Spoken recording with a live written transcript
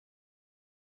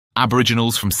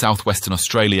Aboriginals from southwestern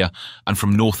Australia and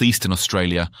from northeastern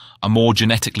Australia are more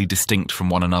genetically distinct from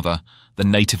one another than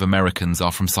Native Americans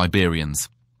are from Siberians.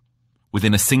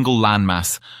 Within a single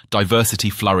landmass,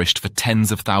 diversity flourished for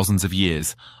tens of thousands of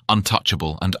years,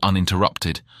 untouchable and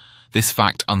uninterrupted. This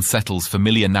fact unsettles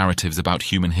familiar narratives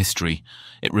about human history.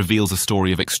 It reveals a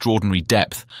story of extraordinary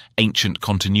depth, ancient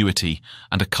continuity,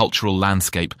 and a cultural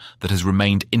landscape that has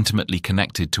remained intimately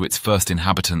connected to its first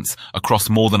inhabitants across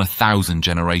more than 1,000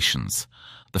 generations.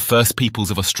 The first peoples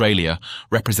of Australia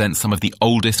represent some of the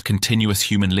oldest continuous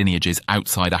human lineages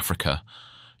outside Africa.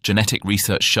 Genetic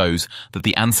research shows that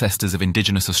the ancestors of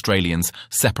Indigenous Australians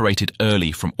separated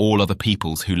early from all other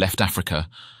peoples who left Africa,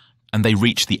 and they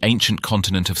reached the ancient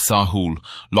continent of Sahul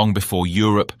long before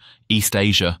Europe, East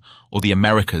Asia, or the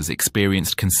Americas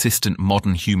experienced consistent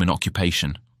modern human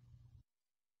occupation.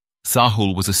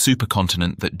 Sahul was a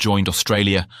supercontinent that joined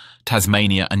Australia,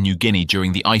 Tasmania, and New Guinea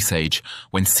during the Ice Age,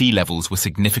 when sea levels were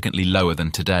significantly lower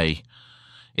than today.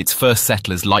 Its first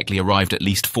settlers likely arrived at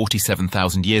least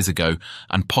 47,000 years ago,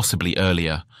 and possibly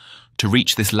earlier. To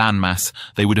reach this landmass,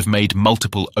 they would have made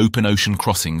multiple open ocean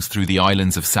crossings through the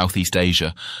islands of Southeast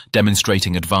Asia,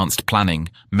 demonstrating advanced planning,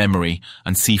 memory,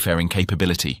 and seafaring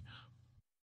capability.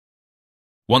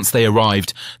 Once they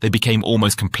arrived, they became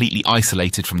almost completely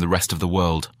isolated from the rest of the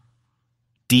world.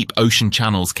 Deep ocean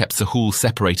channels kept Sahul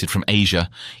separated from Asia,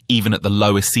 even at the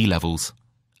lowest sea levels.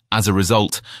 As a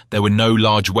result, there were no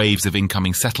large waves of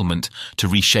incoming settlement to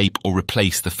reshape or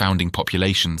replace the founding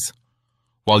populations.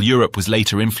 While Europe was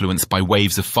later influenced by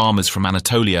waves of farmers from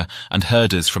Anatolia and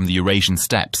herders from the Eurasian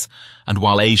steppes, and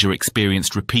while Asia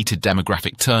experienced repeated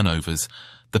demographic turnovers,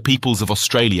 the peoples of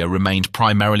Australia remained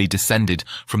primarily descended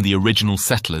from the original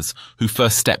settlers who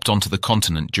first stepped onto the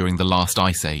continent during the last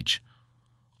Ice Age.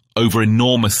 Over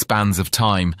enormous spans of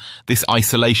time, this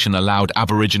isolation allowed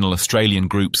Aboriginal Australian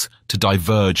groups to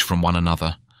diverge from one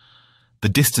another. The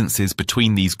distances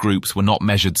between these groups were not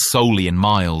measured solely in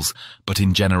miles, but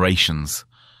in generations.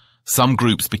 Some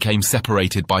groups became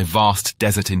separated by vast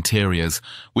desert interiors,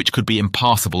 which could be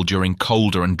impassable during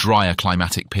colder and drier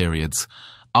climatic periods.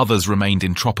 Others remained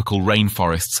in tropical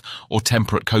rainforests or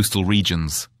temperate coastal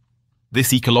regions.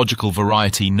 This ecological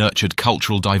variety nurtured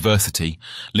cultural diversity,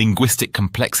 linguistic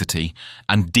complexity,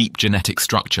 and deep genetic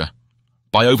structure.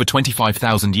 By over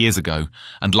 25,000 years ago,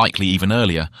 and likely even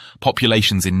earlier,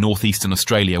 populations in northeastern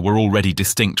Australia were already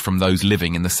distinct from those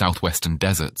living in the southwestern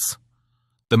deserts.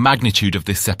 The magnitude of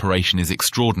this separation is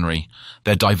extraordinary.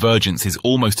 Their divergence is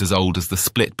almost as old as the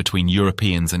split between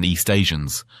Europeans and East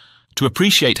Asians. To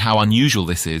appreciate how unusual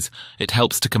this is, it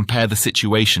helps to compare the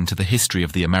situation to the history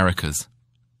of the Americas.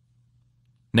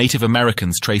 Native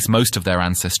Americans trace most of their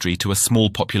ancestry to a small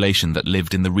population that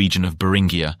lived in the region of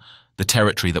Beringia, the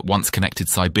territory that once connected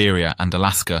Siberia and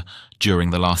Alaska during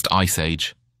the last Ice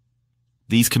Age.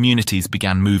 These communities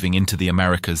began moving into the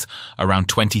Americas around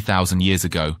 20,000 years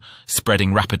ago,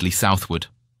 spreading rapidly southward.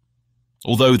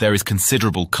 Although there is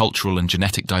considerable cultural and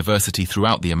genetic diversity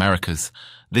throughout the Americas,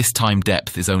 this time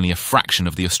depth is only a fraction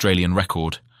of the Australian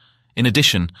record. In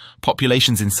addition,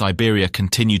 populations in Siberia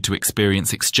continued to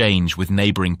experience exchange with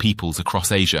neighbouring peoples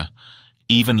across Asia.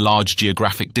 Even large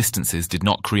geographic distances did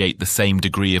not create the same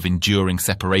degree of enduring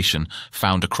separation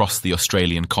found across the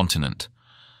Australian continent.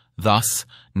 Thus,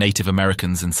 Native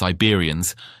Americans and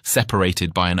Siberians,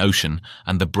 separated by an ocean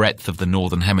and the breadth of the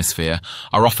Northern Hemisphere,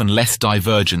 are often less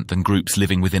divergent than groups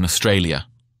living within Australia.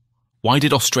 Why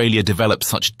did Australia develop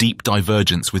such deep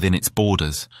divergence within its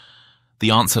borders?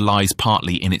 The answer lies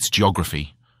partly in its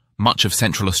geography. Much of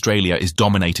Central Australia is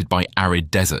dominated by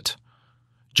arid desert.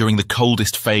 During the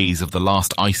coldest phase of the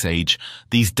last Ice Age,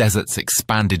 these deserts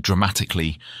expanded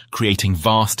dramatically, creating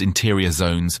vast interior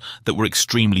zones that were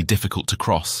extremely difficult to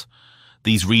cross.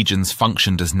 These regions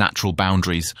functioned as natural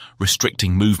boundaries,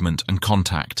 restricting movement and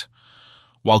contact.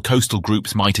 While coastal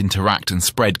groups might interact and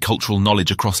spread cultural knowledge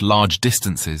across large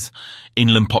distances,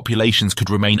 inland populations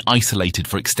could remain isolated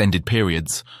for extended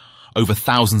periods. Over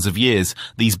thousands of years,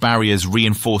 these barriers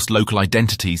reinforced local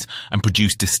identities and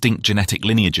produced distinct genetic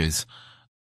lineages.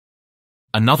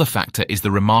 Another factor is the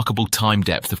remarkable time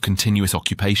depth of continuous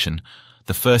occupation.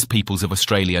 The first peoples of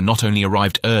Australia not only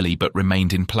arrived early but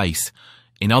remained in place.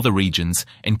 In other regions,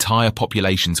 entire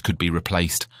populations could be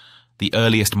replaced. The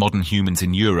earliest modern humans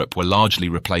in Europe were largely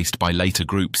replaced by later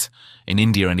groups. In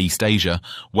India and East Asia,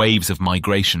 waves of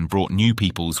migration brought new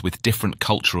peoples with different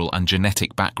cultural and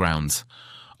genetic backgrounds.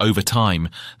 Over time,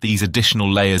 these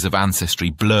additional layers of ancestry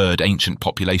blurred ancient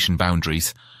population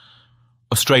boundaries.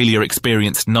 Australia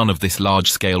experienced none of this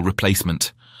large-scale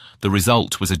replacement. The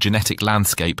result was a genetic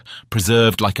landscape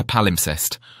preserved like a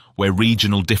palimpsest, where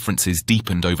regional differences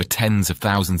deepened over tens of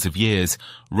thousands of years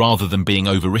rather than being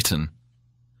overwritten.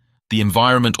 The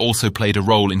environment also played a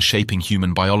role in shaping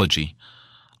human biology.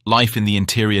 Life in the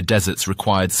interior deserts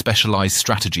required specialized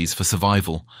strategies for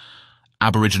survival.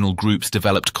 Aboriginal groups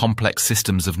developed complex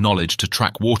systems of knowledge to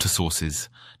track water sources,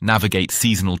 navigate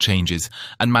seasonal changes,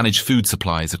 and manage food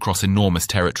supplies across enormous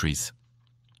territories.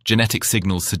 Genetic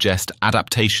signals suggest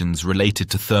adaptations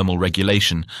related to thermal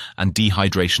regulation and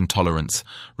dehydration tolerance,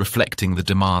 reflecting the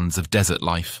demands of desert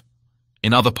life.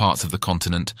 In other parts of the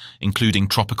continent, including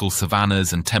tropical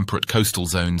savannas and temperate coastal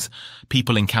zones,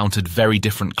 people encountered very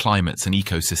different climates and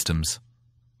ecosystems.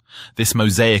 This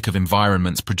mosaic of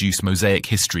environments produced mosaic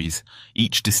histories,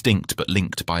 each distinct but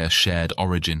linked by a shared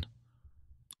origin.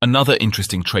 Another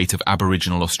interesting trait of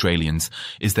Aboriginal Australians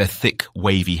is their thick,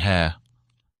 wavy hair.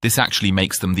 This actually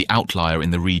makes them the outlier in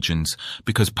the regions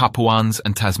because Papuans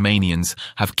and Tasmanians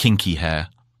have kinky hair,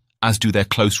 as do their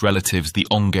close relatives the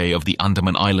Onge of the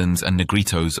Andaman Islands and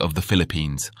Negritos of the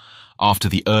Philippines. After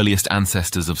the earliest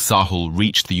ancestors of Sahul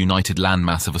reached the united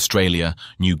landmass of Australia,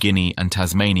 New Guinea and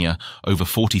Tasmania over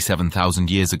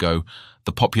 47,000 years ago,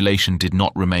 the population did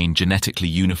not remain genetically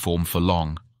uniform for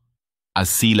long. As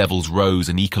sea levels rose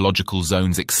and ecological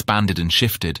zones expanded and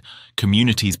shifted,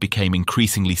 communities became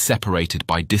increasingly separated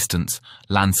by distance,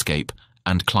 landscape,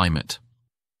 and climate.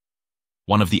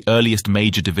 One of the earliest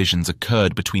major divisions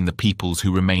occurred between the peoples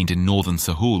who remained in northern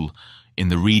Sahul, in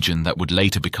the region that would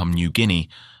later become New Guinea,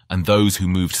 and those who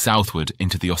moved southward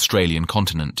into the Australian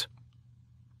continent.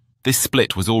 This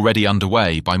split was already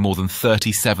underway by more than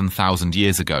 37,000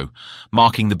 years ago,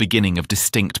 marking the beginning of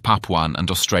distinct Papuan and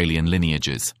Australian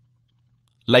lineages.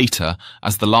 Later,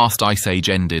 as the last ice age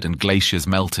ended and glaciers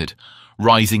melted,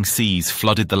 rising seas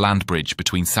flooded the land bridge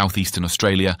between southeastern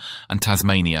Australia and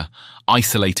Tasmania,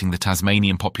 isolating the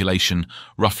Tasmanian population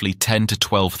roughly 10 to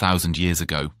 12,000 years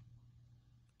ago.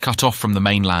 Cut off from the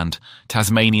mainland,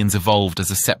 Tasmanians evolved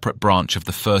as a separate branch of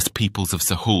the first peoples of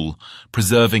Sahul,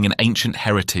 preserving an ancient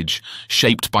heritage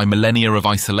shaped by millennia of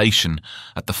isolation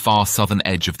at the far southern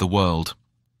edge of the world.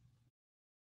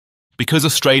 Because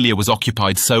Australia was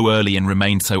occupied so early and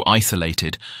remained so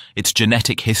isolated, its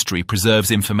genetic history preserves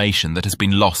information that has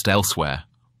been lost elsewhere.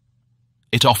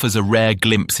 It offers a rare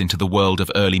glimpse into the world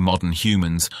of early modern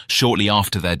humans shortly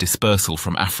after their dispersal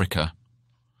from Africa.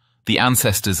 The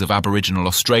ancestors of Aboriginal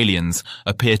Australians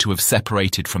appear to have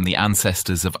separated from the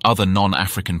ancestors of other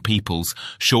non-African peoples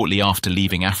shortly after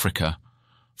leaving Africa.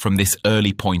 From this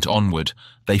early point onward,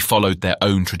 they followed their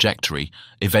own trajectory,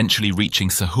 eventually reaching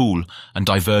Sahul and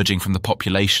diverging from the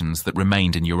populations that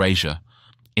remained in Eurasia.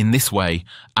 In this way,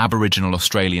 Aboriginal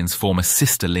Australians form a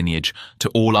sister lineage to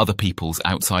all other peoples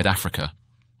outside Africa.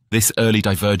 This early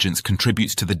divergence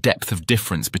contributes to the depth of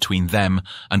difference between them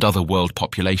and other world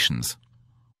populations.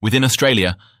 Within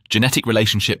Australia, genetic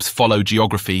relationships follow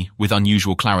geography with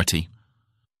unusual clarity.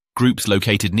 Groups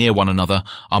located near one another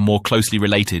are more closely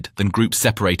related than groups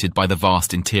separated by the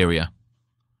vast interior.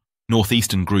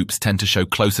 Northeastern groups tend to show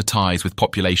closer ties with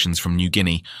populations from New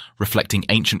Guinea, reflecting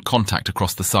ancient contact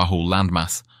across the Sahul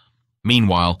landmass.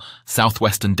 Meanwhile,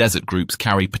 southwestern desert groups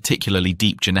carry particularly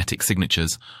deep genetic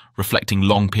signatures, reflecting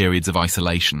long periods of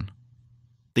isolation.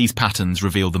 These patterns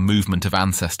reveal the movement of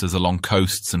ancestors along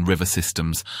coasts and river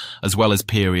systems, as well as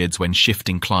periods when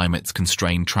shifting climates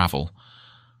constrained travel.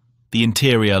 The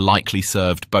interior likely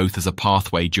served both as a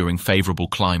pathway during favourable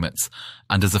climates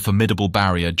and as a formidable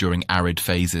barrier during arid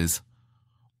phases.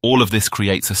 All of this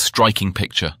creates a striking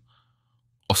picture.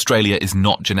 Australia is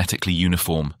not genetically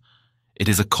uniform. It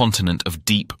is a continent of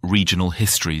deep regional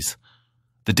histories.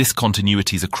 The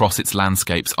discontinuities across its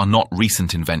landscapes are not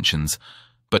recent inventions,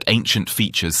 but ancient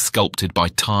features sculpted by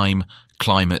time,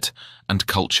 climate, and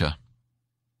culture.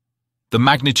 The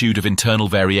magnitude of internal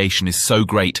variation is so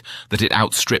great that it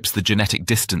outstrips the genetic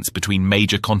distance between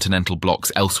major continental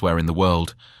blocks elsewhere in the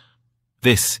world.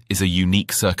 This is a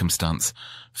unique circumstance.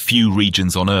 Few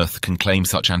regions on Earth can claim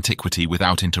such antiquity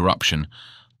without interruption.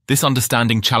 This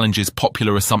understanding challenges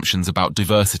popular assumptions about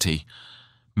diversity.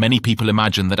 Many people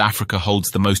imagine that Africa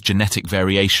holds the most genetic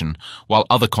variation, while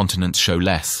other continents show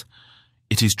less.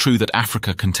 It is true that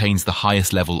Africa contains the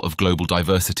highest level of global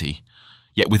diversity.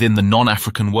 Yet within the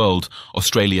non-African world,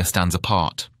 Australia stands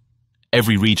apart.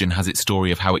 Every region has its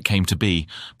story of how it came to be,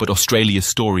 but Australia's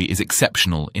story is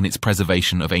exceptional in its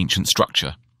preservation of ancient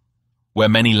structure. Where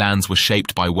many lands were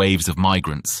shaped by waves of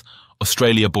migrants,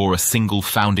 Australia bore a single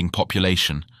founding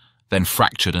population, then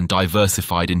fractured and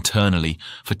diversified internally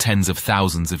for tens of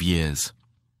thousands of years.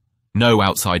 No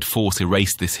outside force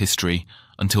erased this history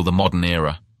until the modern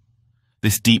era.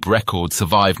 This deep record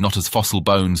survived not as fossil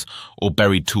bones or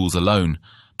buried tools alone,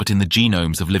 but in the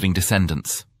genomes of living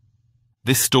descendants.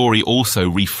 This story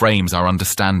also reframes our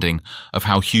understanding of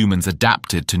how humans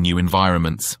adapted to new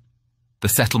environments. The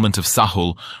settlement of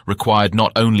Sahul required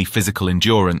not only physical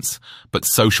endurance, but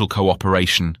social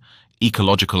cooperation,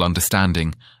 ecological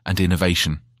understanding, and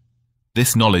innovation.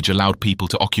 This knowledge allowed people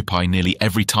to occupy nearly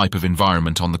every type of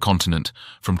environment on the continent,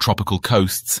 from tropical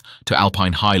coasts to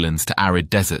alpine highlands to arid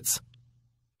deserts.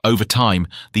 Over time,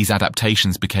 these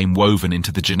adaptations became woven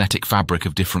into the genetic fabric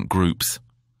of different groups.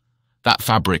 That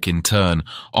fabric, in turn,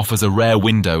 offers a rare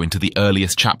window into the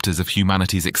earliest chapters of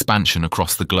humanity's expansion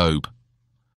across the globe.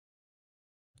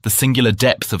 The singular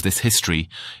depth of this history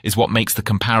is what makes the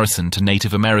comparison to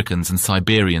Native Americans and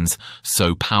Siberians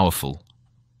so powerful.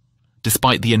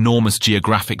 Despite the enormous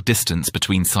geographic distance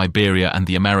between Siberia and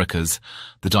the Americas,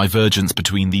 the divergence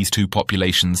between these two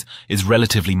populations is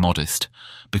relatively modest,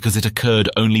 because it occurred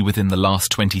only within the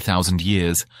last 20,000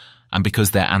 years, and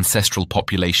because their ancestral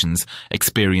populations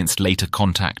experienced later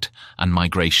contact and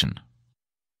migration.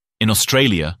 In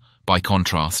Australia, by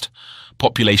contrast,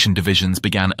 population divisions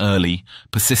began early,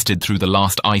 persisted through the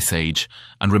last ice age,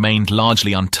 and remained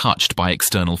largely untouched by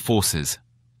external forces.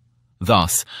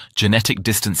 Thus, genetic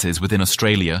distances within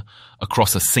Australia,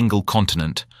 across a single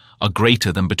continent, are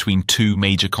greater than between two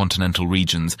major continental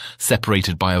regions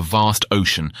separated by a vast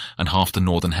ocean and half the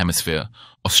northern hemisphere.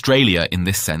 Australia, in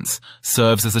this sense,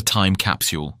 serves as a time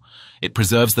capsule. It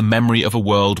preserves the memory of a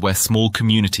world where small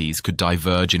communities could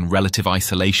diverge in relative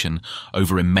isolation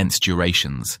over immense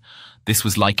durations. This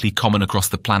was likely common across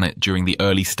the planet during the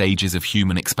early stages of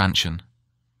human expansion.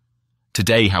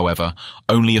 Today, however,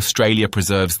 only Australia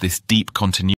preserves this deep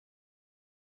continuity.